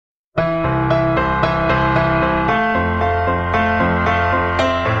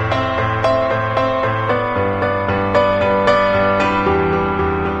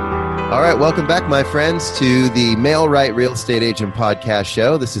welcome back, my friends, to the Mail Right Real Estate Agent Podcast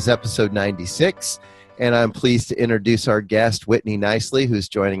Show. This is episode 96, and I'm pleased to introduce our guest, Whitney Nicely, who's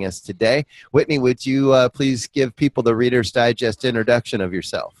joining us today. Whitney, would you please give people the Reader's Digest introduction of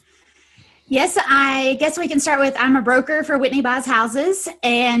yourself? Yes, I guess we can start with I'm a broker for Whitney Buys Houses,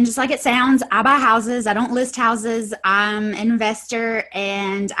 and just like it sounds, I buy houses. I don't list houses. I'm an investor,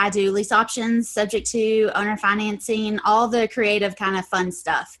 and I do lease options subject to owner financing, all the creative kind of fun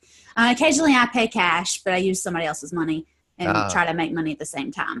stuff. Occasionally I pay cash, but I use somebody else's money and try to make money at the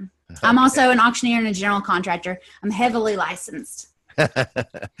same time. Okay. I'm also an auctioneer and a general contractor. I'm heavily licensed.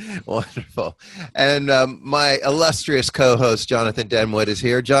 Wonderful. And my illustrious co-host, Jonathan Denwood, is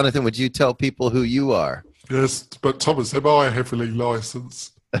here. Jonathan, would you tell people who you are? Yes, but Thomas, am I heavily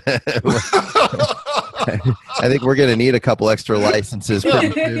licensed? I think we're going to need a couple extra licenses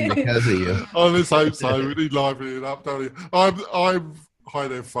pretty soon because of you. Oh, let's hope so. We need livening it up, don't we? Hi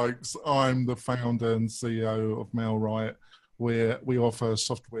there, folks. I'm the founder and CEO of MailRight, where we offer a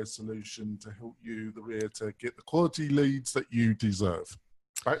software solution to help you, the reader, to get the quality leads that you deserve.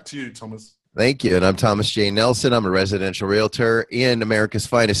 Back to you, Thomas. Thank you. And I'm Thomas J. Nelson. I'm a residential realtor in America's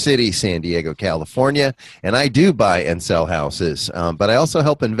finest city, San Diego, California. And I do buy and sell houses, but I also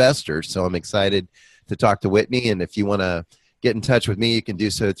help investors. So I'm excited to talk to Whitney. And if you want to get in touch with me, you can do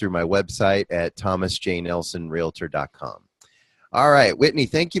so through my website at thomasjnelsonrealtor.com. All right, Whitney,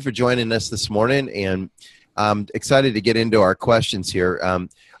 thank you for joining us this morning. And I'm excited to get into our questions here. I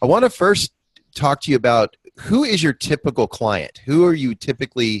want to first talk to you about who is your typical client? Who are you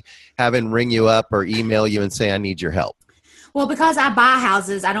typically having ring you up or email you and say, I need your help? Well, because I buy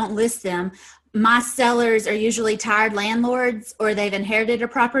houses, I don't list them. My sellers are usually tired landlords, or they've inherited a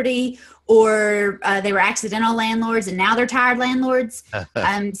property, or they were accidental landlords and now they're tired landlords.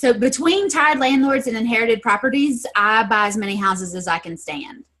 So between tired landlords and inherited properties, I buy as many houses as I can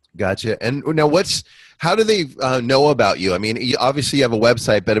stand. Gotcha. And now how do they know about you? I mean, obviously you have a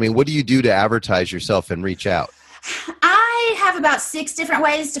website, but I mean, what do you do to advertise yourself and reach out? I have about 6 different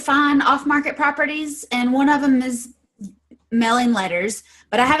ways to find off-market properties, and one of them is mailing letters,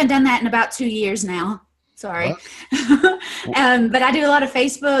 but I haven't done that in about 2 years now. Sorry. But I do a lot of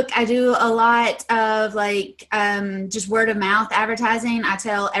Facebook. I do a lot of just word of mouth advertising. I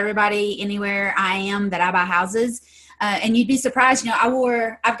tell everybody anywhere I am that I buy houses. And you'd be surprised,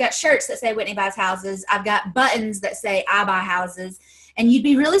 I've got shirts that say Whitney Buys Houses. I've got buttons that say I buy houses. And you'd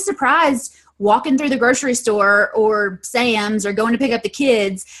be really surprised walking through the grocery store or Sam's or going to pick up the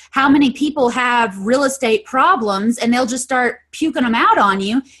kids, how many people have real estate problems, and they'll just start puking them out on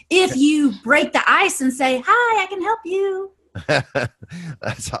you if you break the ice and say, hi, I can help you.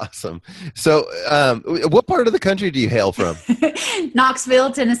 That's awesome. So what part of the country do you hail from?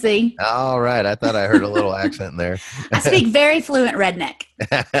 Knoxville, Tennessee. All right. I thought I heard a little accent there. I speak very fluent redneck.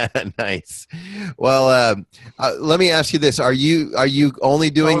 Nice. Well, let me ask you this. Are you only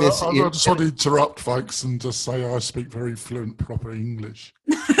doing this? I just want to interrupt, folks, and just say I speak very fluent proper English.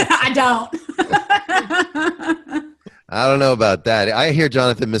 I don't. I don't know about that. I hear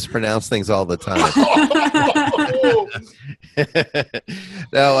Jonathan mispronounce things all the time.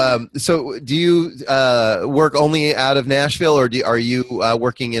 Now, so do you work only out of Nashville, or are you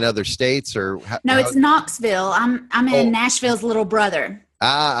working in other states? Or no, it's Knoxville. I'm in Nashville's little brother.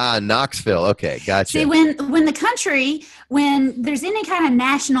 Knoxville. Okay, gotcha. See, when there's any kind of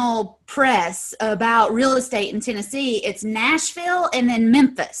national press about real estate in Tennessee, it's Nashville and then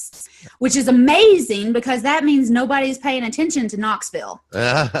Memphis, which is amazing because that means nobody's paying attention to Knoxville.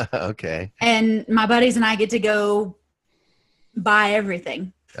 Okay. And my buddies and I get to go buy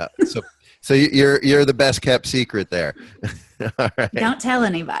everything. So you're the best kept secret there. All right. Don't tell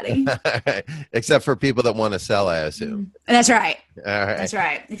anybody. All right. Except for people that want to sell, I assume. That's right. All right. That's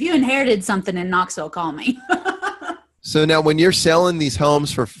right. If you inherited something in Knoxville, call me. So now when you're selling these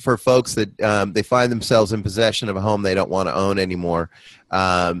homes for folks that they find themselves in possession of a home they don't want to own anymore,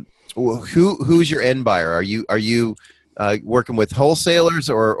 who's your end buyer? Are you working with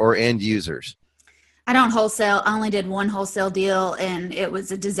wholesalers or end users? I don't wholesale. I only did one wholesale deal, and it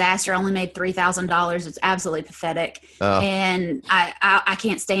was a disaster. I only made $3,000. It's absolutely pathetic, and I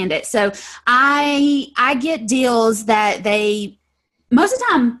can't stand it. So I get deals that most of the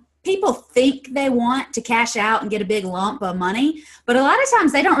time people think they want to cash out and get a big lump of money, but a lot of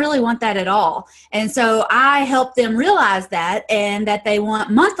times they don't really want that at all. And so I help them realize that, and that they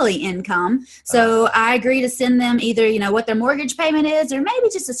want monthly income. So I agree to send them either, what their mortgage payment is, or maybe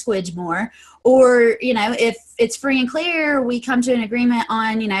just a squidge more. Or, if it's free and clear, we come to an agreement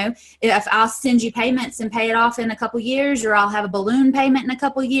on, if I'll send you payments and pay it off in a couple years, or I'll have a balloon payment in a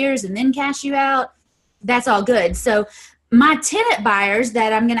couple years and then cash you out. That's all good. So my tenant buyers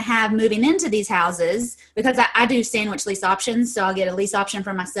that I'm going to have moving into these houses, because I do sandwich lease options. So I'll get a lease option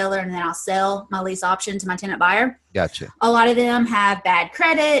from my seller and then I'll sell my lease option to my tenant buyer. Gotcha. A lot of them have bad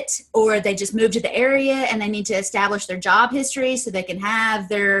credit, or they just moved to the area and they need to establish their job history so they can have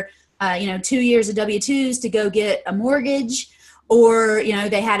their, 2 years of W-2s to go get a mortgage. Or,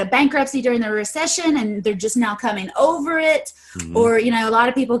 they had a bankruptcy during the recession and they're just now coming over it. Mm-hmm. Or, a lot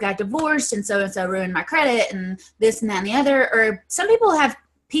of people got divorced and so ruined my credit and this and that and the other. Or some people have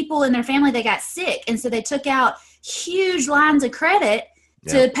people in their family that got sick. And so they took out huge lines of credit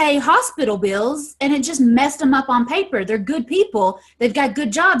to pay hospital bills, and it just messed them up on paper. They're good people. They've got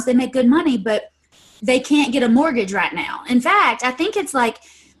good jobs. They make good money, but they can't get a mortgage right now. In fact, I think it's like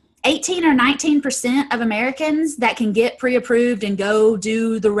 18 or 19% of Americans that can get pre-approved and go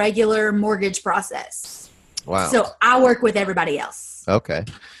do the regular mortgage process. Wow. So I work with everybody else. Okay.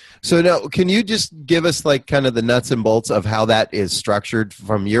 So now, can you just give us like kind of the nuts and bolts of how that is structured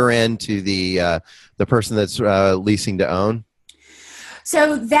from your end to the person that's leasing to own?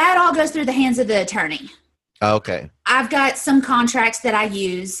 So that all goes through the hands of the attorney. Okay. I've got some contracts that I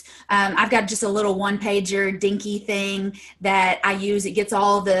use. I've got just a little one-pager dinky thing that I use. It gets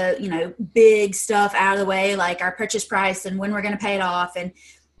all the, big stuff out of the way, like our purchase price and when we're going to pay it off. And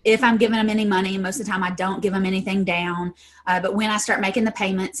if I'm giving them any money, most of the time I don't give them anything down. But when I start making the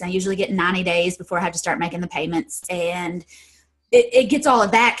payments, I usually get 90 days before I have to start making the payments. And it gets all of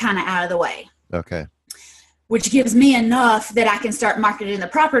that kind of out of the way. Okay. Which gives me enough that I can start marketing the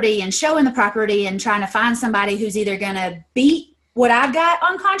property and showing the property and trying to find somebody who's either going to beat what I've got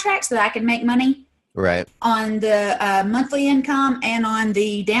on contract so that I can make money right on the monthly income and on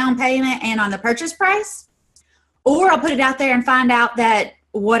the down payment and on the purchase price. Or I'll put it out there and find out that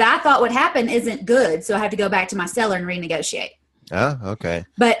what I thought would happen isn't good. So I have to go back to my seller and renegotiate. Oh, okay.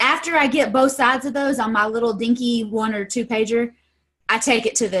 But after I get both sides of those on my little dinky 1 or 2 pager, I take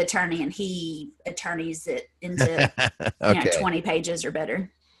it to the attorney and he attorneys it into okay. 20 pages or better.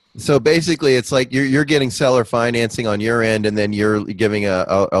 So basically it's like you're getting seller financing on your end and then you're giving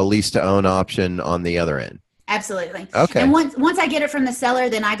a lease to own option on the other end. Absolutely. Okay. And once I get it from the seller,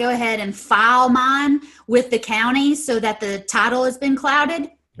 then I go ahead and file mine with the county so that the title has been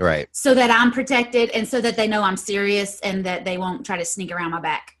clouded. Right. So that I'm protected and so that they know I'm serious and that they won't try to sneak around my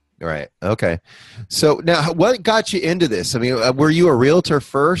back. Right. Okay. So now what got you into this? I mean, were you a realtor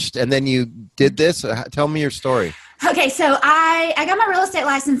first and then you did this? Tell me your story. Okay. So I got my real estate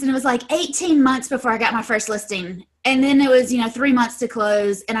license and it was like 18 months before I got my first listing. And then it was, 3 months to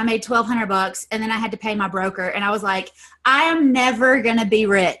close and I made $1,200 and then I had to pay my broker. And I was like, I am never going to be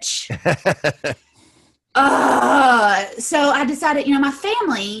rich. So I decided, my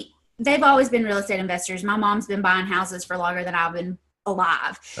family, they've always been real estate investors. My mom's been buying houses for longer than I've been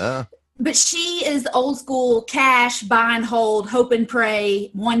alive. But she is the old school cash, buy and hold, hope and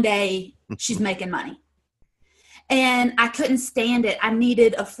pray. One day she's making money. And I couldn't stand it. I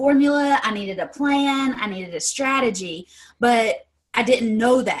needed a formula. I needed a plan. I needed a strategy. But I didn't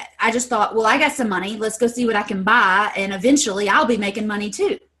know that. I just thought, well, I got some money. Let's go see what I can buy. And eventually I'll be making money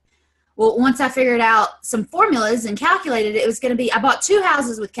too. Well, once I figured out some formulas and calculated it was going to be, I bought 2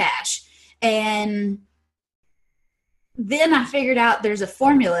 houses with cash. And then I figured out there's a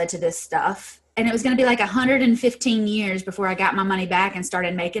formula to this stuff. And it was going to be like 115 years before I got my money back and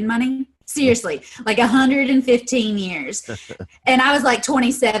started making money. Seriously, like 115 years. And I was like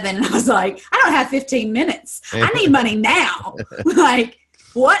 27 and I was like, I don't have 15 minutes. I need money now. Like,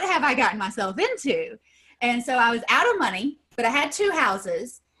 what have I gotten myself into? And so I was out of money, but I had 2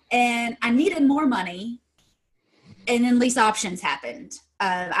 houses and I needed more money. And then lease options happened.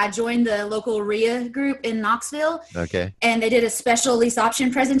 I joined the local RIA group in Knoxville. Okay. And they did a special lease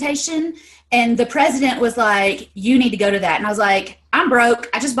option presentation. And the president was like, you need to go to that. And I was like, I'm broke.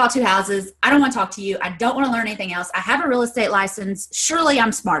 I just bought 2 houses. I don't want to talk to you. I don't want to learn anything else. I have a real estate license. Surely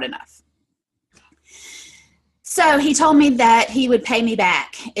I'm smart enough. So he told me that he would pay me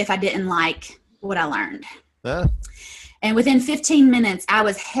back if I didn't like what I learned. And within 15 minutes, I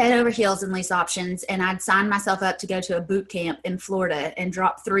was head over heels in lease options, and I'd signed myself up to go to a boot camp in Florida and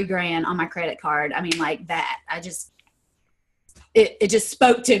drop $3,000 on my credit card. I mean, like that. It just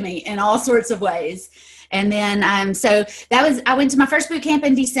spoke to me in all sorts of ways. And then, so I went to my first boot camp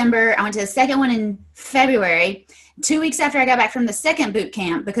in December. I went to the second one in February. 2 weeks after I got back from the second boot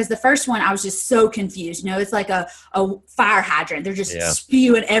camp, because the first one I was just so confused. It's like a fire hydrant. They're just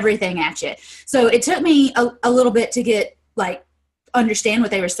spewing everything at you. So it took me a little bit to get understand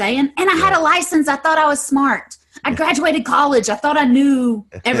what they were saying. And I had a license. I thought I was smart. I graduated college. I thought I knew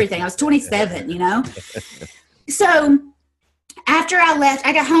everything. I was 27, So After I left,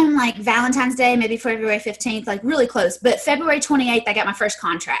 I got home like Valentine's Day, maybe February 15th, like really close. But February 28th, I got my first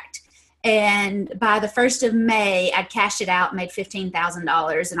contract. And by the 1st of May, I'd cashed it out, made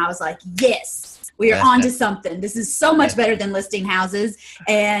 $15,000. And I was like, yes, we are on to something. This is so much better than listing houses.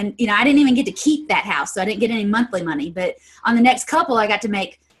 And, you know, I didn't even get to keep that house. So I didn't get any monthly money. But on the next couple, I got to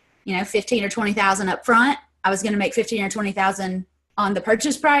make, you know, 15 or 20,000 up front. I was going to make 15 or 20,000 on the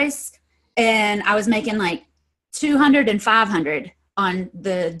purchase price. And I was making like 200 and 500 on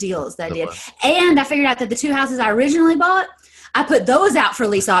the deals that I did. And I figured out that the 2 houses I originally bought, I put those out for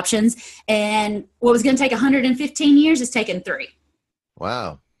lease options, and what was going to take 115 years is taking 3.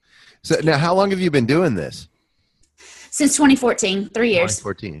 Wow. So now how long have you been doing this? Since 2014, 3 years.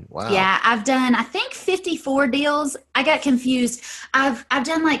 2014. Wow. Yeah, I've done, I think 54 deals. I got confused. I've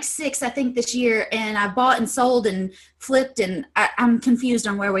done like 6, I think, this year, and I bought and sold and flipped, and I'm confused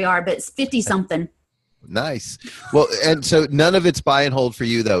on where we are, but it's 50 something. Nice. Well, and so none of it's buy and hold for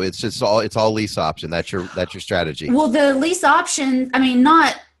you though. It's all lease option. That's your strategy. Well, the lease option, I mean,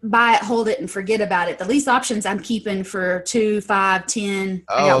 not buy it, hold it, and forget about it. The lease options I'm keeping for 2, 5, 10.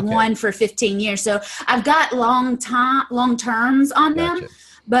 I got one for 15 years. So I've got long terms on them.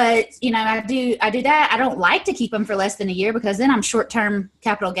 But you know, I do that. I don't like to keep them for less than a year because then I'm short-term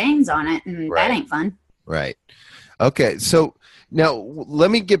capital gains on it, and that ain't fun. Right. Okay. So now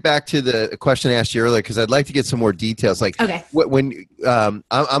let me get back to the question I asked you earlier, because I'd like to get some more details. Like, when I'm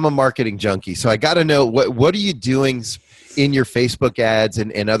a marketing junkie, so I got to know what are you doing in your Facebook ads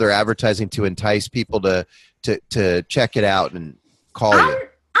and other advertising to entice people to check it out and call you?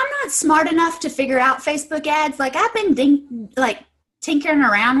 I'm not smart enough to figure out Facebook ads. Like, I've been tinkering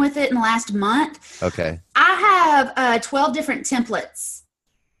around with it in the last month. Okay. I have 12 different templates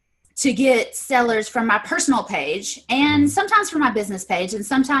to get sellers from my personal page and sometimes from my business page. And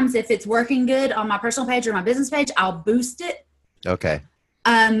sometimes if it's working good on my personal page or my business page, I'll boost it. Okay.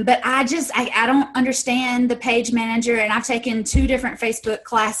 But I don't understand the page manager, and I've taken 2 different Facebook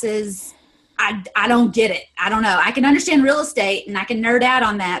classes. I don't get it. I don't know. I can understand real estate and I can nerd out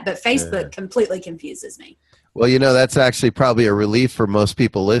on that, but Facebook completely confuses me. Well, you know, that's actually probably a relief for most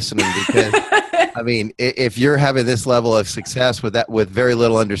people listening, because I mean, if you're having this level of success with very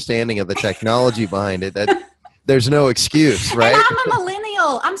little understanding of the technology behind it, that there's no excuse, right? And I'm a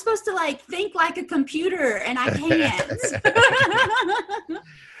millennial. I'm supposed to think like a computer, and I can't.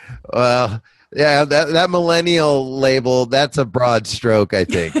 Well, yeah, that millennial label, that's a broad stroke, I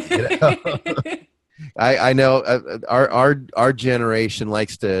think. You know? I know our generation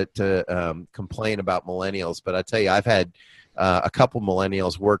likes to complain about millennials, but I tell you, I've had a couple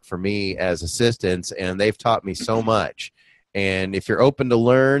millennials work for me as assistants, and they've taught me so much. And if you're open to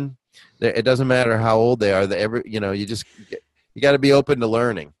learn, it doesn't matter how old they are. You got to be open to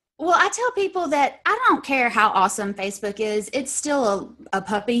learning. Well, I tell people that I don't care how awesome Facebook is. It's still a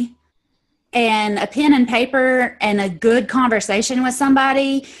puppy. And a pen and paper and a good conversation with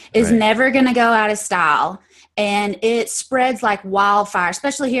somebody is never going to go out of style. And it spreads like wildfire,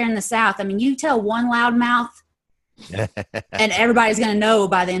 especially here in the South. I mean, you tell one loudmouth and everybody's going to know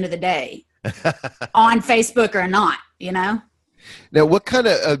by the end of the day on Facebook or not, you know? Now, what kind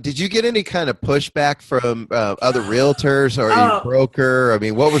of did you get any kind of pushback from other realtors or your broker? I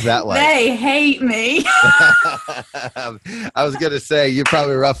mean, what was that like? They hate me. I was going to say, you're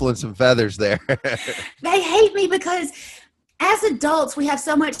probably ruffling some feathers there. They hate me because as adults, we have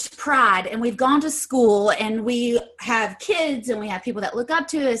so much pride, and we've gone to school, and we have kids, and we have people that look up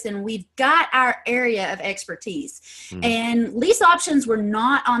to us, and we've got our area of expertise. And lease options were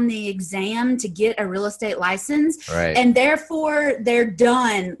not on the exam to get a real estate license. And therefore, they're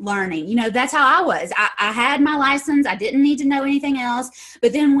done learning. You know, that's how I was. I had my license. I didn't need to know anything else.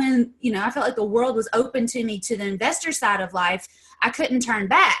 But then when, you know, I felt like the world was open to me to the investor side of life, I couldn't turn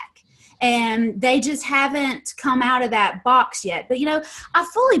back. And they just haven't come out of that box yet. But, you know, I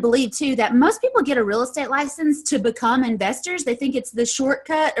fully believe, too, that most people get a real estate license to become investors. They think it's the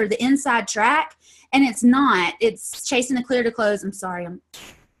shortcut or the inside track, and it's not. It's chasing the clear to close. I'm sorry. I'm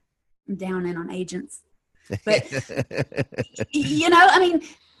down in on agents. But, you know, I mean,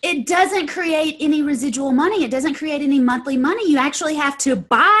 it doesn't create any residual money. It doesn't create any monthly money. You actually have to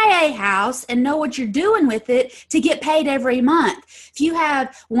buy a house and know what you're doing with it to get paid every month. If you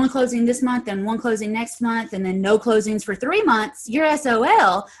have one closing this month and one closing next month and then no closings for 3 months, you're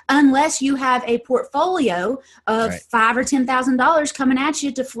SOL unless you have a portfolio of $5,000 or $10,000 coming at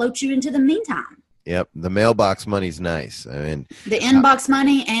you to float you into the meantime. Yep, the mailbox money's nice. I mean, the inbox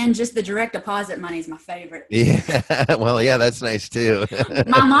money and just the direct deposit money is my favorite. Yeah, well, yeah, that's nice too.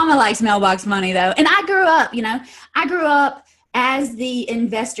 My mama likes mailbox money though, and I grew up as the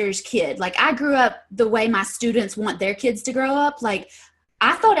investor's kid. Like, I grew up the way my students want their kids to grow up. Like,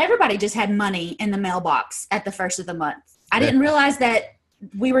 I thought everybody just had money in the mailbox at the first of the month. I didn't realize that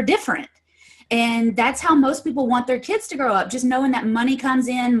we were different. And that's how most people want their kids to grow up, just knowing that money comes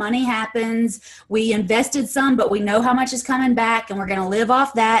in, money happens. We invested some, but we know how much is coming back, and we're going to live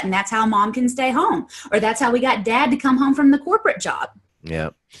off that. And that's how mom can stay home, or that's how we got dad to come home from the corporate job. Yeah.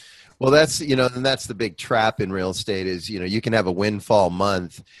 Well, that's, and that's the big trap in real estate is, you can have a windfall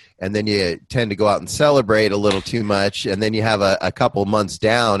month, and then you tend to go out and celebrate a little too much. And then you have a couple months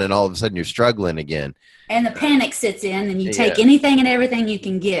down, and all of a sudden you're struggling again. And the panic sits in, and you take anything and everything you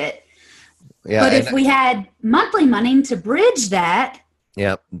can get. Yeah, but if we had monthly money to bridge that.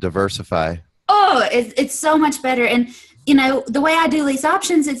 Yep. Diversify. Oh, it's so much better. And, the way I do lease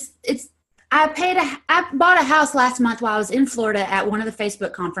options, I bought a house last month while I was in Florida at one of the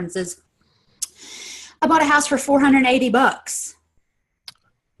Facebook conferences. I bought a house for $480.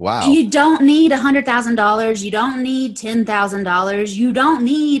 Wow. You don't need $100,000. You don't need $10,000. You don't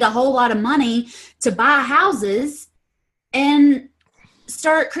need a whole lot of money to buy houses and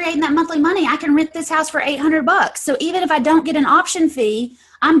start creating that monthly money. I can rent this house for $800. So even if I don't get an option fee,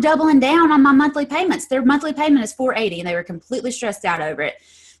 I'm doubling down on my monthly payments. Their monthly payment is $480, and they were completely stressed out over it.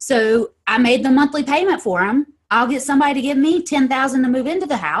 So I made the monthly payment for them. I'll get somebody to give me $10,000 to move into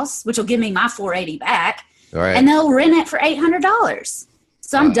the house, which will give me my $480 back. All right. And they'll rent it for $800.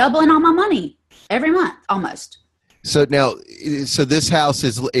 So I'm doubling all my money every month, almost. So now, this house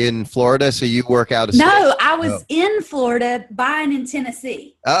is in Florida, so you work out of state? No, I was in Florida buying in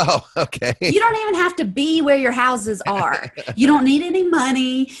Tennessee. Oh, okay. You don't even have to be where your houses are. You don't need any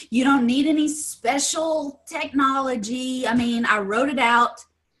money. You don't need any special technology. I mean, I wrote it out,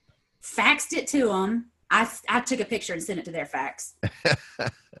 faxed it to them. I took a picture and sent it to their fax.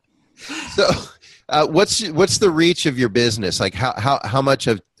 So what's the reach of your business? Like how much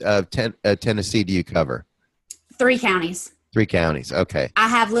of Tennessee do you cover? 3 counties. 3 counties. Okay. I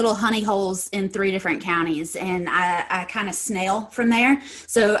have little honey holes in 3 different counties, and I kind of snail from there.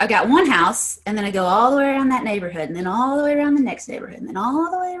 So I got one house, and then I go all the way around that neighborhood, and then all the way around the next neighborhood, and then all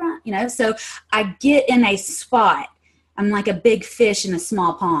the way around, so I get in a spot. I'm like a big fish in a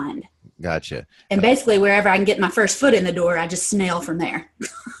small pond. Gotcha. And basically wherever I can get my first foot in the door, I just snail from there.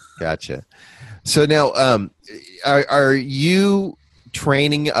 Gotcha. So now, are you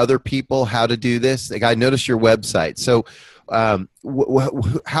training other people how to do this? Like, I noticed your website. So,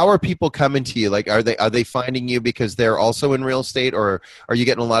 how are people coming to you? Like, are they finding you because they're also in real estate, or are you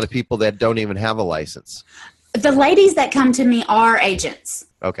getting a lot of people that don't even have a license? The ladies that come to me are agents.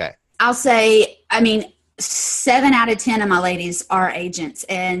 Okay. I'll say, 7 out of 10 of my ladies are agents,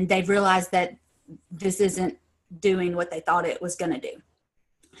 and they've realized that this isn't doing what they thought it was going to do.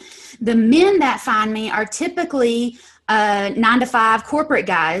 The men that find me are typically 9-to-5 corporate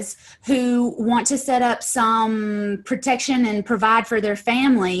guys who want to set up some protection and provide for their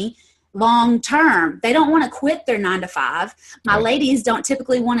family long term. They don't want to quit their 9-to-5. My ladies don't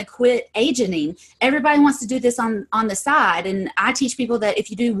typically want to quit agenting. Everybody wants to do this on the side. And I teach people that if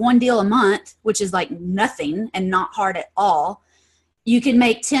you do 1 deal a month, which is like nothing and not hard at all, you can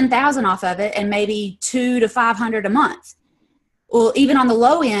make $10,000 off of it and maybe $200 to $500 a month. Well, even on the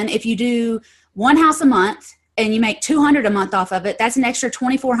low end, if you do 1 house a month and you make $200 a month off of it, that's an extra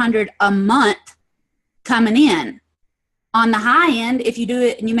 $2,400 a month coming in. On the high end, if you do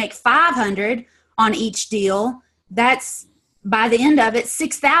it and you make $500 on each deal, that's by the end of it,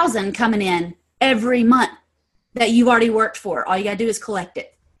 $6,000 coming in every month that you've already worked for. All you got to do is collect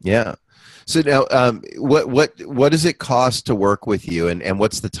it. Yeah. So now, what does it cost to work with you, and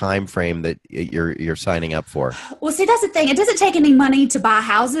what's the time frame that you're signing up for? Well, see, that's the thing. It doesn't take any money to buy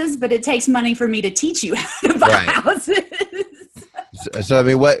houses, but it takes money for me to teach you how to buy houses. So I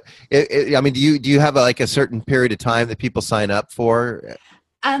mean, do you have a certain period of time that people sign up for?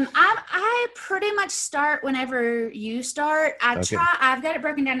 I pretty much start whenever you start. I've got it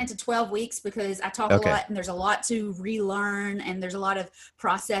broken down into 12 weeks because I talk a lot, and there's a lot to relearn, and there's a lot of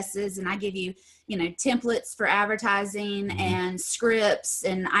processes, and I give you, templates for advertising and scripts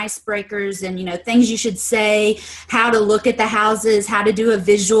and icebreakers and, things you should say, how to look at the houses, how to do a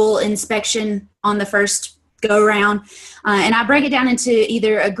visual inspection on the first go around. And I break it down into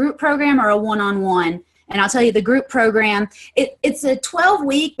either a group program or a one-on-one. And I'll tell you, the group program, it's a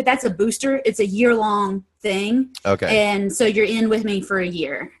 12-week, but that's a booster. It's a year-long thing. Okay. And so you're in with me for a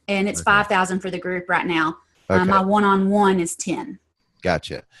year. And it's $5,000 for the group right now. My one-on-one is $10,000.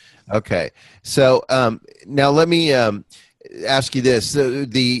 Gotcha. Okay. So now let me ask you this. So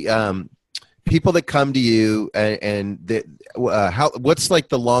the people that come to you, and what's like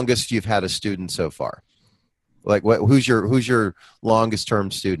the longest you've had a student so far? Like who's your longest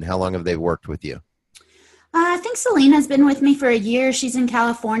term student? How long have they worked with you? I think Selena's been with me for a year. She's in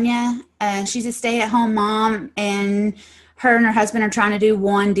California. She's a stay-at-home mom, and her husband are trying to do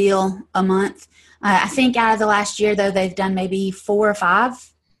one deal a month. I think out of the last year, though, they've done maybe 4 or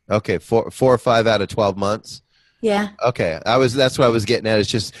 5. Okay, four or five out of 12 months. Yeah. Okay, that's what I was getting at. It's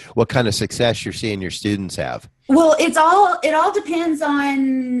just what kind of success you're seeing your students have. Well, it all depends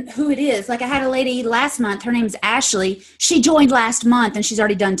on who it is. Like I had a lady last month. Her name's Ashley. She joined last month, and she's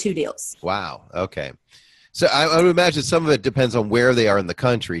already done 2 deals. Wow. Okay. So I would imagine some of it depends on where they are in the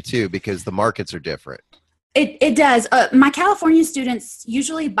country too, because the markets are different. It does. My California students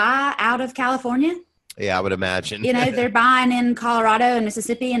usually buy out of California. Yeah, I would imagine. They're buying in Colorado and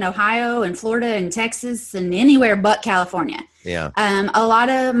Mississippi and Ohio and Florida and Texas and anywhere but California. Yeah. A lot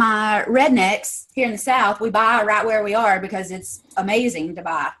of my rednecks here in the South, we buy right where we are because it's amazing to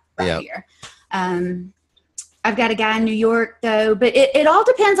buy right here. I've got a guy in New York though, but it all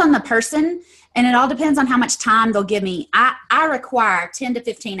depends on the person, and it all depends on how much time they'll give me. I require 10 to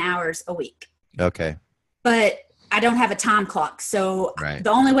 15 hours a week. Okay. But I don't have a time clock. So Right.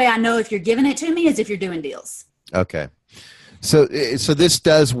 The only way I know if you're giving it to me is if you're doing deals. Okay. So this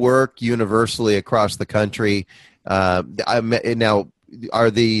does work universally across the country. Now,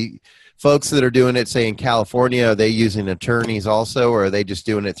 are the folks that are doing it, say in California, are they using attorneys also, or are they just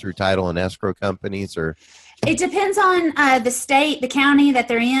doing it through title and escrow companies? Or It depends on the state, the county that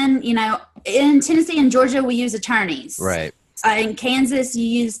they're in. In Tennessee and Georgia, we use attorneys. right, In Kansas, you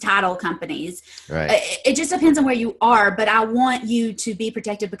use title companies. right, It just depends on where you are, but I want you to be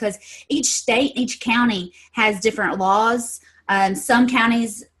protected because each state, each county has different laws. Some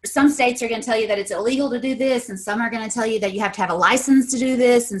states are going to tell you that it's illegal to do this, and some are going to tell you that you have to have a license to do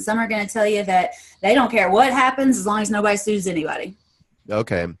this, and some are going to tell you that they don't care what happens as long as nobody sues anybody.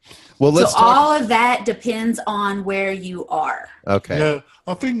 okay. Well, let's talk. All of that depends on where you are. Okay. Yeah,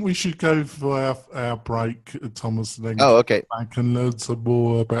 I think we should go for our break, Thomas, and then Oh, okay. back and learn some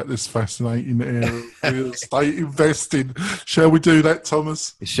more about this fascinating area of real estate investing. Shall we do that,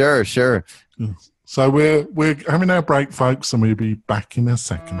 Thomas? Sure. So we're having our break, folks, and we'll be back in a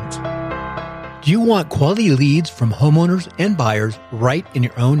second. Do you want quality leads from homeowners and buyers right in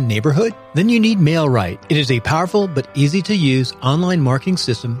your own neighborhood? Then you need MailRight. It is a powerful but easy to use online marketing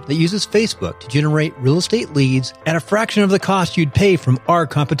system that uses Facebook to generate real estate leads at a fraction of the cost you'd pay from our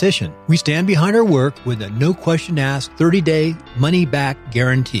competition. We stand behind our work with a no question asked 30-day money back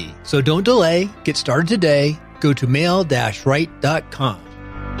guarantee. So don't delay. Get started today. Go to mail-right.com.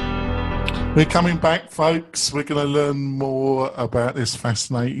 We're coming back, folks. We're going to learn more about this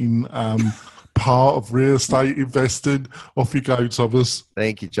fascinating part of real estate investing. Off you go, Thomas.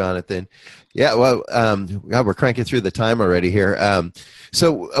 Thank you, Jonathan. Yeah, well, God, we're cranking through the time already here.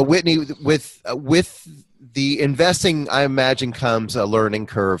 So, Whitney, with the investing, I imagine comes a learning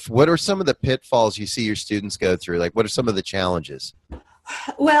curve. What are some of the pitfalls you see your students go through? Like, what are some of the challenges?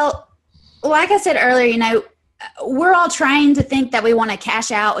 Well, like I said earlier, we're all trained to think that we want to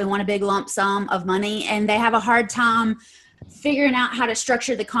cash out, we want a big lump sum of money, and they have a hard time figuring out how to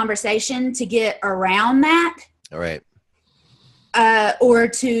structure the conversation to get around that. All right. Or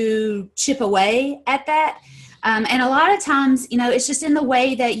to chip away at that. And a lot of times, it's just in the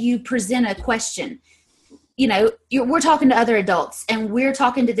way that you present a question. We're talking to other adults and we're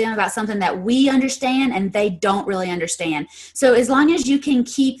talking to them about something that we understand and they don't really understand. So as long as you can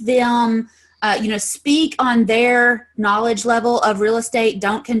keep them speak on their knowledge level of real estate,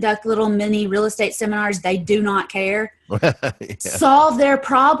 don't conduct little mini real estate seminars. They do not care. Yeah. Solve their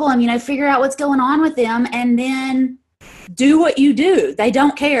problem, figure out what's going on with them and then do what you do. They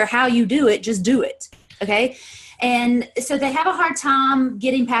don't care how you do it, just do it. Okay. And so they have a hard time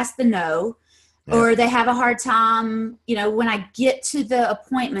getting past the no, or they have a hard time, when I get to the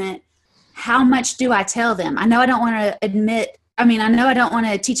appointment, how much do I tell them? I know I don't want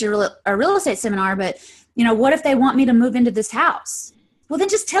to teach a real estate seminar, but what if they want me to move into this house? Well, then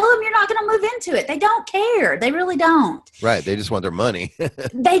just tell them you're not going to move into it. They don't care. They really don't. Right. They just want their money.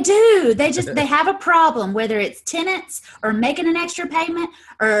 They do. They have a problem, whether it's tenants or making an extra payment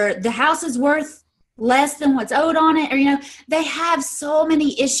or the house is worth less than what's owed on it. Or, they have so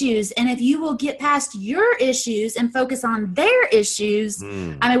many issues. And if you will get past your issues and focus on their issues,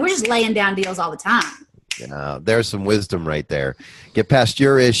 we're just laying down deals all the time. There's some wisdom right there. Get past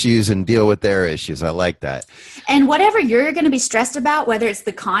your issues and deal with their issues. I like that. And whatever you're going to be stressed about, whether it's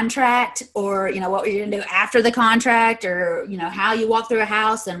the contract or, what you're going to do after the contract or, how you walk through a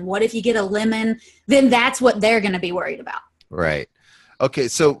house and what if you get a lemon, then that's what they're going to be worried about. Right. Okay,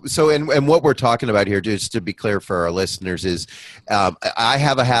 and what we're talking about here, just to be clear for our listeners, is I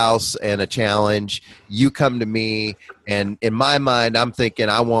have a house and a challenge. You come to me, and in my mind, I'm thinking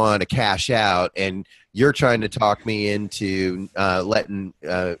I want to cash out, and you're trying to talk me into letting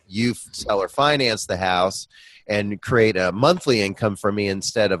you seller finance the house and create a monthly income for me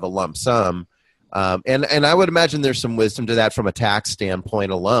instead of a lump sum. And I would imagine there's some wisdom to that from a tax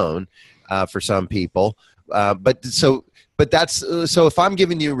standpoint alone for some people. But that's so. If I'm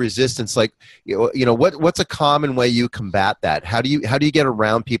giving you resistance, like what's a common way you combat that? How do you get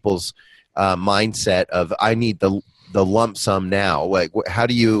around people's mindset of I need the lump sum now? Like, how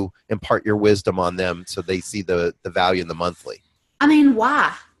do you impart your wisdom on them so they see the value in the monthly? I mean,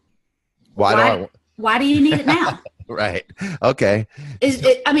 why? Why do you need it now? Right. Okay.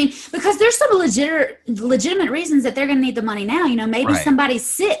 Because there's some legitimate reasons that they're going to need the money now. Maybe Right. somebody's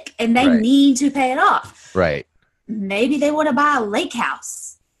sick and they Right. need to pay it off. Right. Maybe they want to buy a lake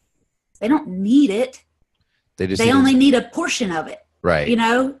house. They don't need it. They only need a portion of it. Right.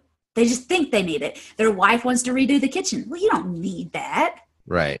 They just think they need it. Their wife wants to redo the kitchen. Well, you don't need that.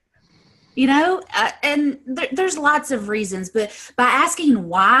 Right. And there's lots of reasons, but by asking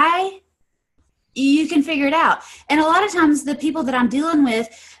why, you can figure it out. And a lot of times the people that I'm dealing with,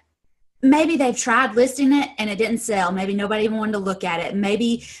 maybe they've tried listing it and it didn't sell. Maybe nobody even wanted to look at it.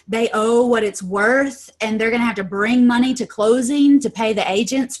 Maybe they owe what it's worth and they're going to have to bring money to closing to pay the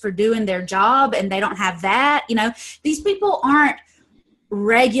agents for doing their job, and they don't have that. These people aren't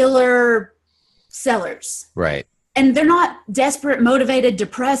regular sellers. Right. And they're not desperate, motivated,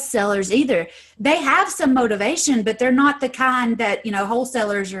 depressed sellers either. They have some motivation, but they're not the kind that,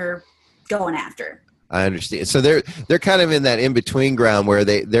 wholesalers are going after. I understand. So they're kind of in that in-between ground where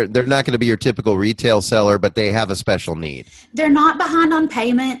they're not going to be your typical retail seller, but they have a special need. They're not behind on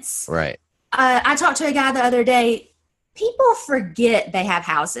payments. Right. I talked to a guy the other day. People forget they have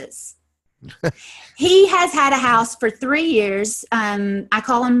houses. He has had a house for 3 years. I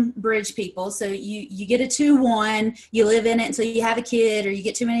call them bridge people. So you get a 2-1, you live in it until you have a kid, or you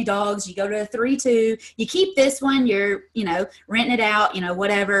get too many dogs, you go to a 3-2, you keep this one, you're, renting it out,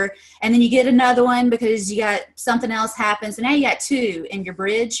 whatever. And then you get another one because you got something else happens. So now you got 2 in your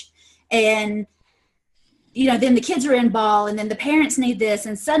bridge. And, then the kids are in ball, and then the parents need this.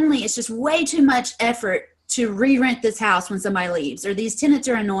 And suddenly it's just way too much effort to re-rent this house when somebody leaves, or these tenants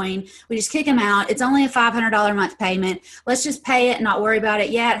are annoying. We just kick them out. It's only a $500 a month payment. Let's just pay it and not worry about it.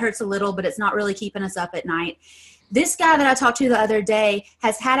 Yeah, it hurts a little, but it's not really keeping us up at night. This guy that I talked to the other day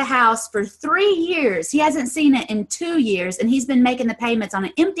has had a house for 3 years. He hasn't seen it in 2 years, and he's been making the payments on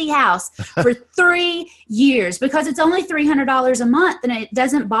an empty house for 3 years because it's only $300 a month, and it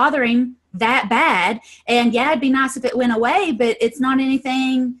doesn't bother him that bad. And yeah, it'd be nice if it went away, but it's not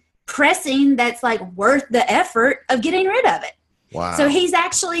anything pressing that's like worth the effort of getting rid of it. Wow. So he's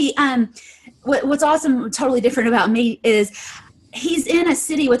actually what's awesome, totally different about me, is he's in a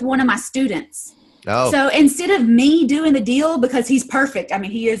city with one of my students. Oh. So instead of me doing the deal, because he's perfect,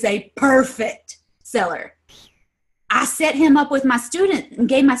 he is a perfect seller, I set him up with my student and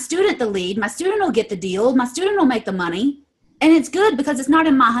gave my student the lead. My student will get the deal, my student will make the money, and it's good because it's not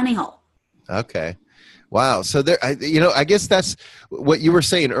in my honey hole. Okay. Wow. So there, I guess that's what you were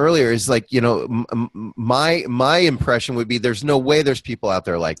saying earlier is like, my impression would be there's no way there's people out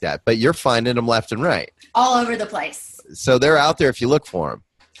there like that, but you're finding them left and right. All over the place. So they're out there if you look for them.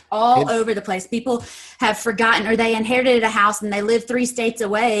 Over the place. People have forgotten, or they inherited a house and they live 3 states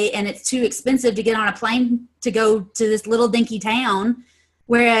away, and it's too expensive to get on a plane to go to this little dinky town.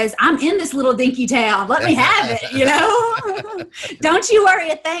 Whereas I'm in this little dinky town. Let me have it, Don't you worry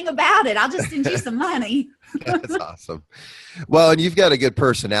a thing about it. I'll just send you some money. That's awesome. Well, and you've got a good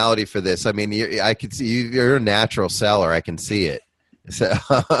personality for this. I can see you're a natural seller. I can see it. So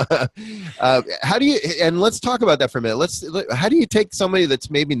how do you, and let's talk about that for a minute. How do you take somebody that's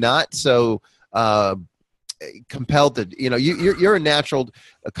maybe not so compelled to, you're a natural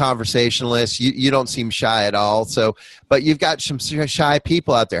conversationalist. You don't seem shy at all. So, but you've got some shy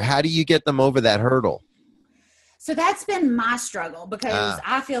people out there. How do you get them over that hurdle? So that's been my struggle because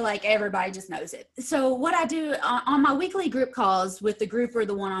I feel like everybody just knows it. So what I do on my weekly group calls with the group or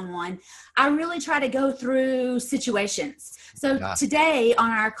the one-on-one, I really try to go through situations. So today on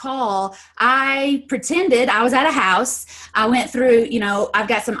our call, I pretended I was at a house. I went through, I've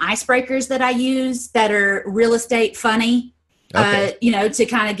got some icebreakers that I use that are real estate funny. Okay. To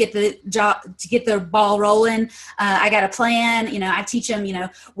kind of get the ball rolling. I got a plan. I teach them,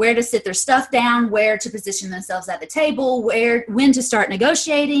 where to sit their stuff down, where to position themselves at the table, when to start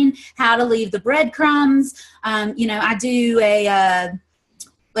negotiating, how to leave the breadcrumbs. I do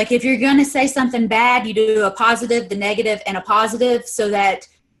Like if you're going to say something bad, you do a positive, the negative, and a positive so that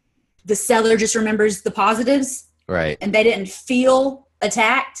the seller just remembers the positives. Right. And they didn't feel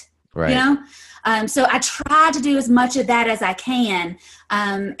attacked. Right. You know? So I try to do as much of that as I can.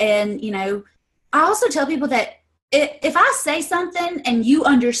 And, you know, I also tell people that if I say something and you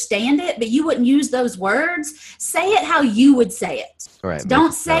understand it, but you wouldn't use those words, say it how you would say it. Right.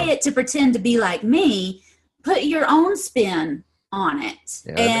 Don't say it to pretend to be like me. Put your own spin on it.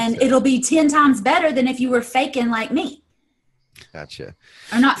 Yeah, and it'll be 10 times better than if you were faking like me. Gotcha.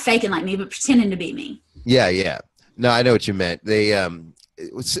 Or not faking like me, but pretending to be me. Yeah, yeah. No, I know what you meant.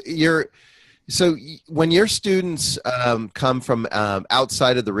 So when your students come from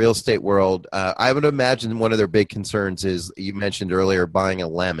outside of the real estate world, I would imagine one of their big concerns is, you mentioned earlier, buying a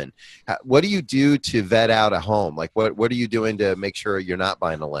lemon. What do you do to vet out a home? Like what are you doing to make sure you're not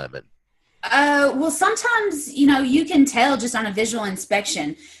buying a lemon? Well, sometimes, you know, you can tell just on a visual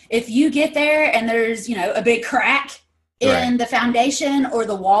inspection. If you get there and there's, you know, a big crack in the foundation, or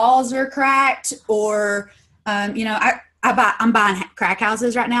the walls are cracked, or, you know, I'm buying crack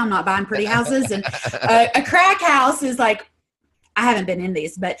houses right now. I'm not buying pretty houses. And a crack house is like, I haven't been in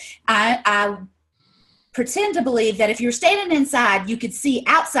these, but I pretend to believe that if you're standing inside, you could see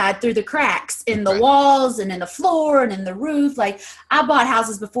outside through the cracks in the walls and in the floor and in the roof. Like, I bought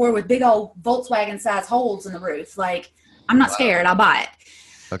houses before with big old Volkswagen size holes in the roof. Like, I'm not scared. I'll buy it.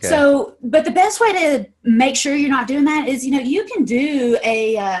 Okay. So, but the best way to make sure you're not doing that is, you know, you can do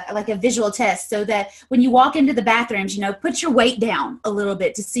like a visual test, so that when you walk into the bathrooms, you know, put your weight down a little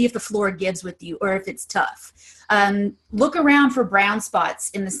bit to see if the floor gives with you or if it's tough. Look around for brown spots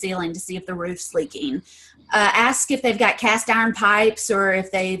in the ceiling to see if the roof's leaking. Ask if they've got cast iron pipes or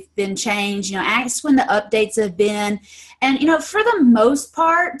if they've been changed. You know, ask when the updates have been. And, you know, for the most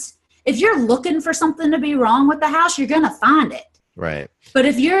part, if you're looking for something to be wrong with the house, you're going to find it. Right. But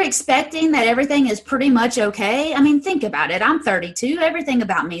if you're expecting that everything is pretty much okay, I mean, think about it. I'm 32. Everything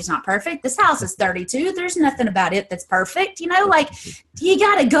about me is not perfect. This house is 32. There's nothing about it that's perfect. You know, like, you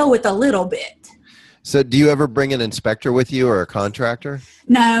got to go with a little bit. So do you ever bring an inspector with you or a contractor?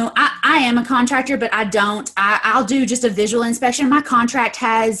 No, I am a contractor, but I don't. I'll do just a visual inspection. My contract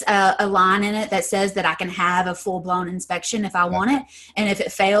has a line in it that says that I can have a full-blown inspection if I want it. And if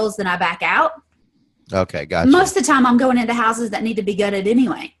it fails, then I back out. Okay, gotcha. Most of the time I'm going into houses that need to be gutted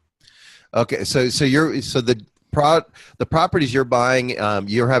anyway. Okay, so the properties you're buying,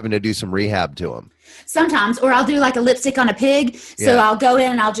 you're having to do some rehab to them. Sometimes, or I'll do like a lipstick on a pig. So I'll go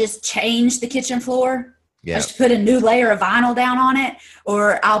in and I'll just change the kitchen floor. Yeah. I just put a new layer of vinyl down on it,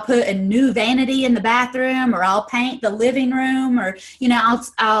 or I'll put a new vanity in the bathroom, or I'll paint the living room, or, you know,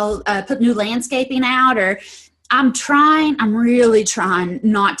 I'll put new landscaping out, or I'm really trying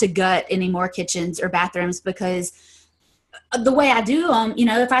not to gut any more kitchens or bathrooms, because the way I do them, you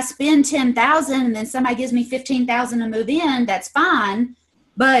know, if I spend $10,000 and then somebody gives me $15,000 to move in, that's fine.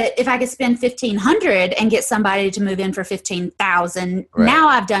 But if I could spend $1,500 and get somebody to move in for $15,000, now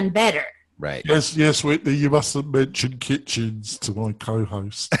I've done better. Right. Yes, Whitney, you mustn't mention kitchens to my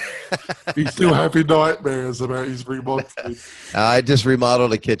co-host. He's still having nightmares about his remodeling. I just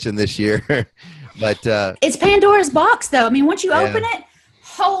remodeled a kitchen this year. But it's Pandora's box, though. I mean, once you open it,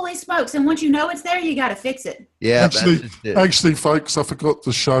 holy smokes. And once you know it's there, you got to fix it. Yeah. Actually, folks, I forgot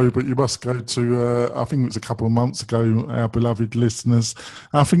to show, but you must go to, I think it was a couple of months ago, our beloved listeners.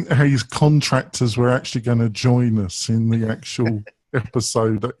 I think his contractors were actually going to join us in the actual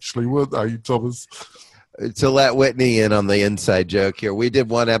episode, actually, weren't they, Thomas? To let Whitney in on the inside joke here, we did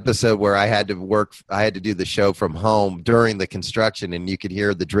one episode where I had to do the show from home during the construction, and you could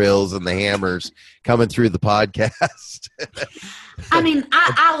hear the drills and the hammers coming through the podcast. I mean,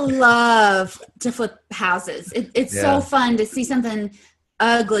 I love to flip houses. It's so fun to see something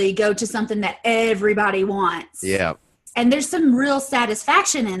ugly go to something that everybody wants. Yeah. And there's some real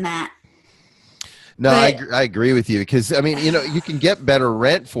satisfaction in that. No, I agree with you, because I mean, you know, you can get better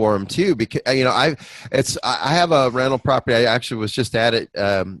rent for them too. Because you know, I have a rental property. I actually was just at it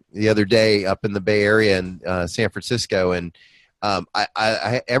the other day up in the Bay Area in San Francisco, and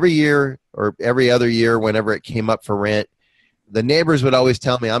I every year or every other year, whenever it came up for rent, the neighbors would always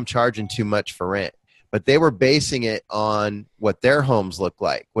tell me I'm charging too much for rent. But they were basing it on what their homes look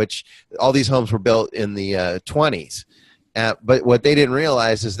like, which all these homes were built in the 20s. But what they didn't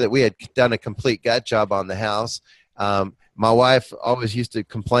realize is that we had done a complete gut job on the house. My wife always used to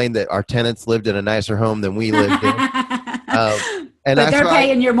complain that our tenants lived in a nicer home than we lived in. And but they're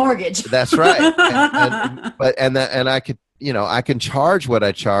paying your mortgage. That's right. And I could, you know, I can charge what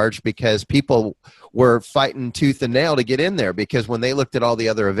I charge because people were fighting tooth and nail to get in there, because when they looked at all the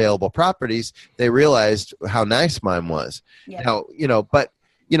other available properties, they realized how nice mine was. Yep. Now, you know, but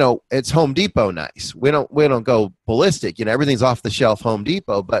it's Home Depot nice. We don't go ballistic. Everything's off the shelf Home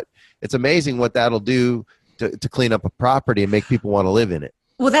Depot, but it's amazing what that'll do to clean up a property and make people want to live in it.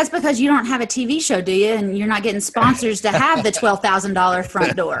 Well, that's because you don't have a TV show, do you? And you're not getting sponsors to have the $12,000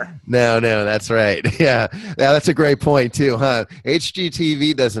 front door. No, that's right. Yeah, that's a great point too, huh?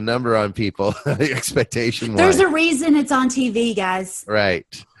 HGTV does a number on people, expectation-wise. There's a reason it's on TV, guys.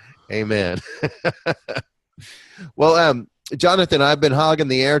 Right. Amen. Well, Jonathan, I've been hogging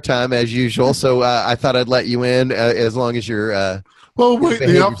the airtime as usual, so I thought I'd let you in as long as you're. Well, wait,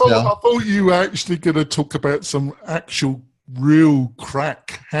 I thought you were actually going to talk about some actual real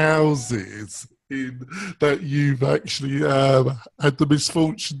crack houses that you've actually had the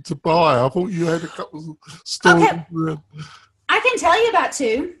misfortune to buy. I thought you had a couple of stories. Okay. I can tell you about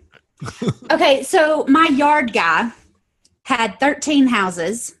two. Okay, so my yard guy had 13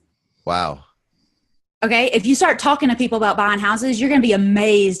 houses. Wow. Okay, if you start talking to people about buying houses, you're going to be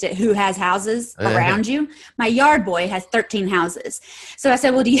amazed at who has houses around you. My yard boy has 13 houses. So I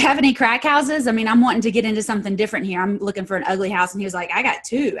said, well, do you have any crack houses? I mean, I'm wanting to get into something different here. I'm looking for an ugly house. And he was like, I got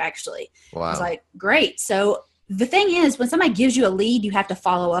two, actually. Wow. I was like, great. So the thing is, when somebody gives you a lead, you have to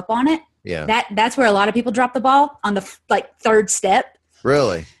follow up on it. Yeah. That's where a lot of people drop the ball, on the third step.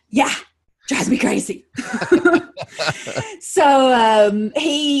 Really? Yeah. Drives me crazy. So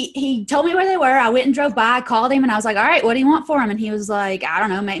he told me where they were. I went and drove by, I called him, and I was like, all right, what do you want for him? And he was like, I don't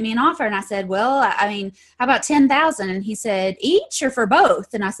know, make me an offer. And I said, well, I mean, how about 10,000? And he said, each or for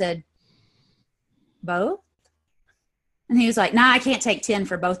both? And I said, both? And he was like, nah, I can't take 10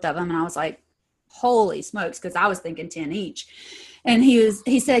 for both of them. And I was like, holy smokes, because I was thinking 10 each. And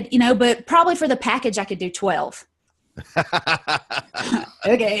he said, but probably for the package I could do 12.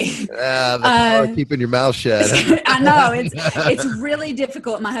 Okay. Keeping your mouth shut. I know it's really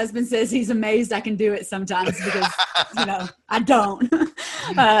difficult. My husband says he's amazed I can do it sometimes because I don't.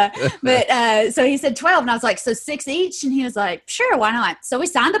 But so he said 12, and I was like, so 6 each, and he was like, sure, why not? So we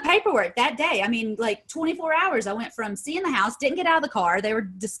signed the paperwork that day. I mean, like 24 hours. I went from seeing the house, didn't get out of the car. They were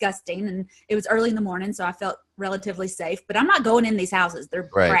disgusting, and it was early in the morning, so I felt relatively safe. But I'm not going in these houses. They're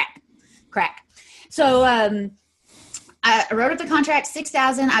crack. So I wrote up the contract,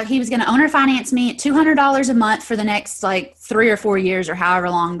 $6,000. He was going to owner finance me at $200 a month for the next 3 or 4 years, or however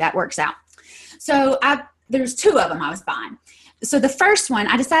long that works out. So there's two of them I was buying. So the first one,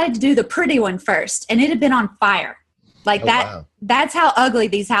 I decided to do the pretty one first, and it had been on fire. Wow. That's how ugly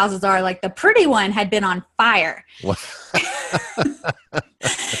these houses are. Like, the pretty one had been on fire. Wow.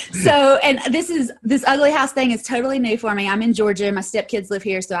 So, and this ugly house thing is totally new for me. I'm in Georgia. My stepkids live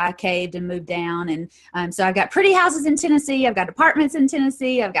here, so I caved and moved down. And so I've got pretty houses in Tennessee. I've got apartments in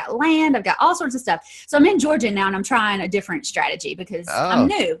Tennessee. I've got land. I've got all sorts of stuff. So I'm in Georgia now, and I'm trying a different strategy because I'm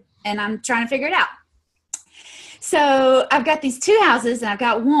new, and I'm trying to figure it out. So I've got these two houses, and I've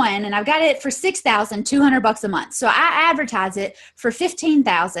got one, and I've got it for $6,200 a month. So I advertise it for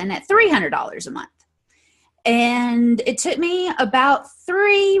 $15,000 at $300 a month. And it took me about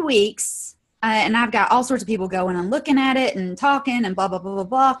 3 weeks, and I've got all sorts of people going and looking at it and talking and blah, blah, blah, blah,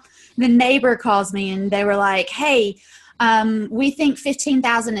 blah. The neighbor calls me, and they were like, hey, we think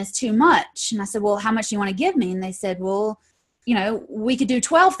 $15,000 is too much. And I said, well, how much do you want to give me? And they said, well, we could do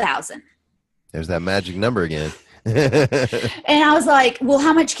 $12,000. There's that magic number again. And I was like, well,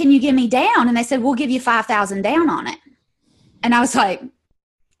 how much can you give me down? And they said, we'll give you $5,000 down on it. And I was like,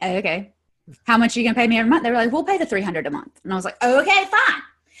 okay. How much are you going to pay me every month? They were like, we'll pay the $300 a month. And I was like, okay, fine.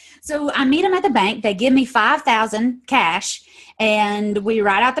 So I meet them at the bank. They give me $5,000 cash, and we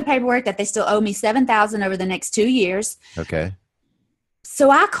write out the paperwork that they still owe me $7,000 over the next 2 years. Okay. So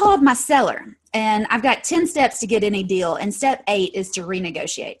I called my seller, and I've got 10 steps to get any deal, and step 8 is to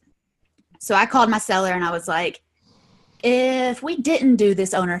renegotiate. So I called my seller, and I was like, if we didn't do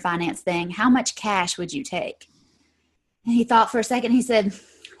this owner finance thing, how much cash would you take? And he thought for a second. He said,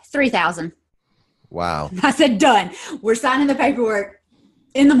 $3,000. Wow. I said, done. We're signing the paperwork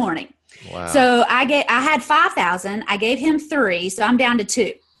in the morning. Wow. So I had $5,000. I gave him $3,000, so I'm down to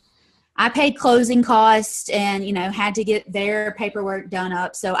 $2,000. I paid closing costs and, had to get their paperwork done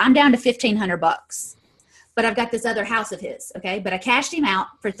up. So I'm down to $1,500. But I've got this other house of his, okay? But I cashed him out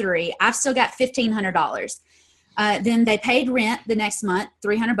for $3,000. I've still got $1,500. Then they paid rent the next month,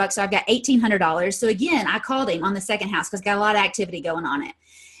 $300. So I've got $1,800. So again, I called him on the second house because got a lot of activity going on it.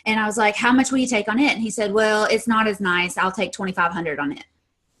 And I was like, how much will you take on it? And he said, well, it's not as nice. I'll take $2,500 on it.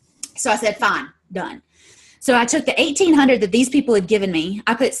 So I said, fine, done. So I took the $1,800 that these people had given me.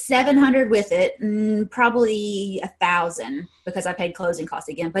 I put $700 with it, and probably $1,000 because I paid closing costs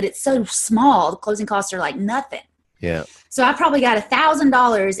again. But it's so small. The closing costs are like nothing. Yeah. So I probably got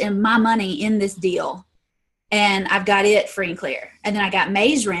 $1,000 in my money in this deal. and I've got it free and clear. And then I got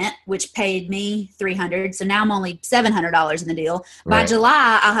May's rent, which paid me $300. So now I'm only $700 in the deal. By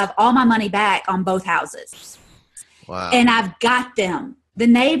July, I'll have all my money back on both houses. Wow. And I've got them. The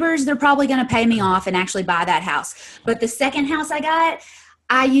neighbors, they're probably going to pay me off and actually buy that house. But the second house I got,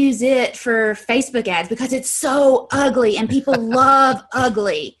 I use it for Facebook ads because it's so ugly and people love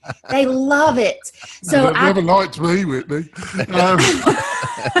ugly. They love it. So They've never liked me, Whitney.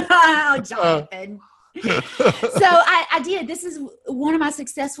 Oh, Jonathan. So I did. This is one of my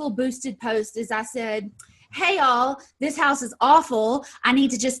successful boosted posts is I said, hey, y'all, this house is awful. I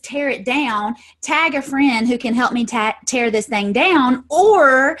need to just tear it down. Tag a friend who can help me tear this thing down,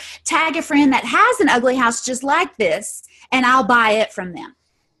 or tag a friend that has an ugly house just like this, and I'll buy it from them.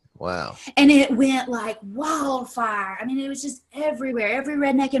 Wow. And it went like wildfire. I mean, it was just everywhere. Every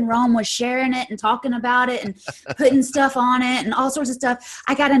redneck in Rome was sharing it and talking about it and putting stuff on it and all sorts of stuff.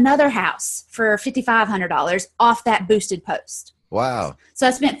 I got another house for $5,500 off that boosted post. Wow. So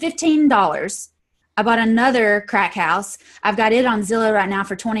I spent $15. I bought another crack house. I've got it on Zillow right now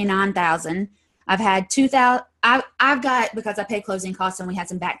for $29,000. I've had $2,000. I've got, because I paid closing costs and we had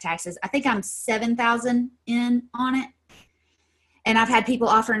some back taxes, I think I'm $7,000 in on it. And I've had people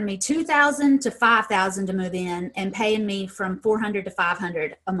offering me $2,000 to $5,000 to move in and paying me from $400 to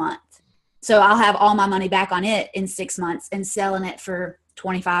 $500 a month. So I'll have all my money back on it in 6 months and selling it for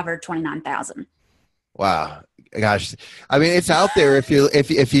 $25,000 or $29,000. Wow. Gosh. I mean, it's out there if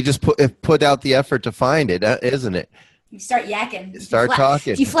you just put out the effort to find it, isn't it? You start yakking. Start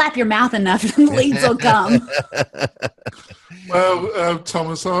talking. If you flap your mouth enough, the leads will come. Well,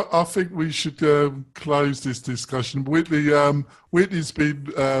 Thomas, I think we should close this discussion. Whitney's been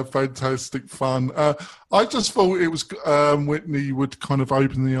fantastic fun. I just thought it was Whitney would kind of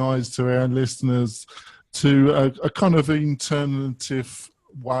open the eyes to our listeners to a kind of alternative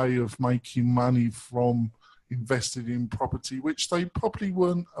way of making money from invested in property, which they probably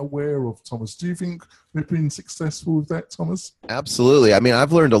weren't aware of, Thomas. Do you think we've been successful with that, Thomas? Absolutely. I mean,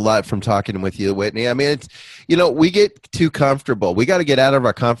 I've learned a lot from talking with you, Whitney. I mean, it's, we get too comfortable. We got to get out of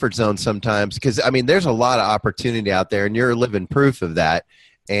our comfort zone sometimes because, I mean, there's a lot of opportunity out there and you're living proof of that.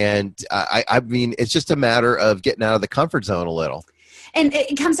 And I mean, it's just a matter of getting out of the comfort zone a little. And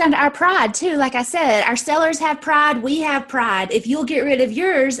it comes down to our pride, too. Like I said, our sellers have pride. We have pride. If you'll get rid of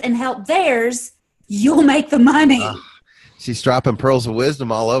yours and help theirs, you'll make the money. She's dropping pearls of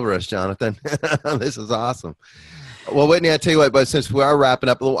wisdom all over us, Jonathan. This is awesome. Well, Whitney, I tell you what, but since we are wrapping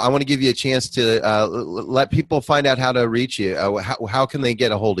up, I want to give you a chance to let people find out how to reach you. How can they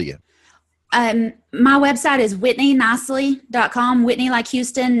get a hold of you? My website is whitneynicely.com. Whitney like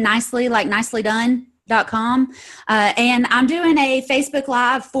Houston, nicely like nicely done.com. And I'm doing a Facebook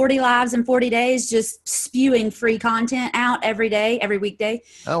Live, 40 lives in 40 days, just spewing free content out every day, every weekday.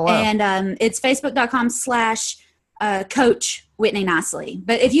 Oh, wow. And it's facebook.com/coach Whitney Nicely.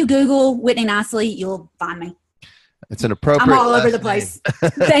 But if you Google Whitney Nicely, you'll find me. It's an appropriate. I'm all over the place.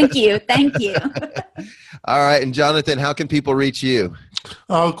 Thank you. Thank you. All right. And Jonathan, how can people reach you?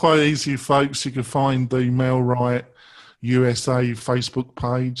 Oh, quite easy, folks. You can find the MailRight USA Facebook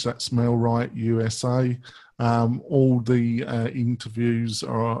page. That's MailRight USA. All the interviews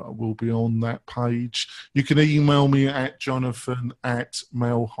will be on that page. You can email me at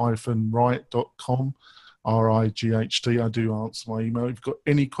jonathan@mail-right.com. RIGHT. I do answer my email. If you've got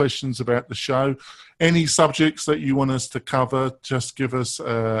any questions about the show, any subjects that you want us to cover, just give us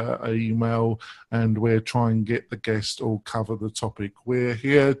an email and we'll try and get the guest or cover the topic. We're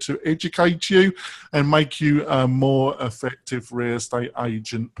here to educate you and make you a more effective real estate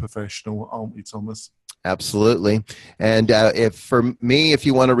agent professional, aren't we, Thomas? Absolutely. And if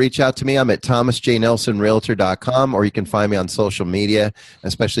you want to reach out to me, I'm at thomasjnelsonrealtor.com, or you can find me on social media,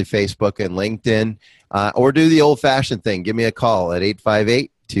 especially Facebook and LinkedIn, or do the old-fashioned thing. Give me a call at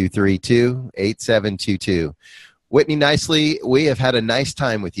 858-232-8722. Whitney Nicely, we have had a nice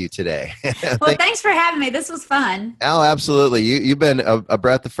time with you today. Well, thanks for having me. This was fun. Oh, absolutely. You've been a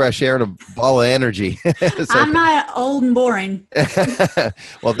breath of fresh air and a ball of energy. So, I'm not old and boring.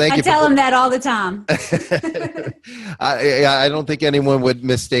 Well, thank you. I tell them that all the time. I don't think anyone would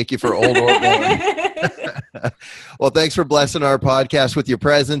mistake you for old or boring. Well, thanks for blessing our podcast with your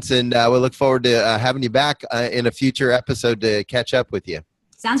presence, and we look forward to having you back in a future episode to catch up with you.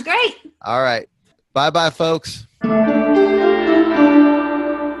 Sounds great. All right. Bye-bye, folks.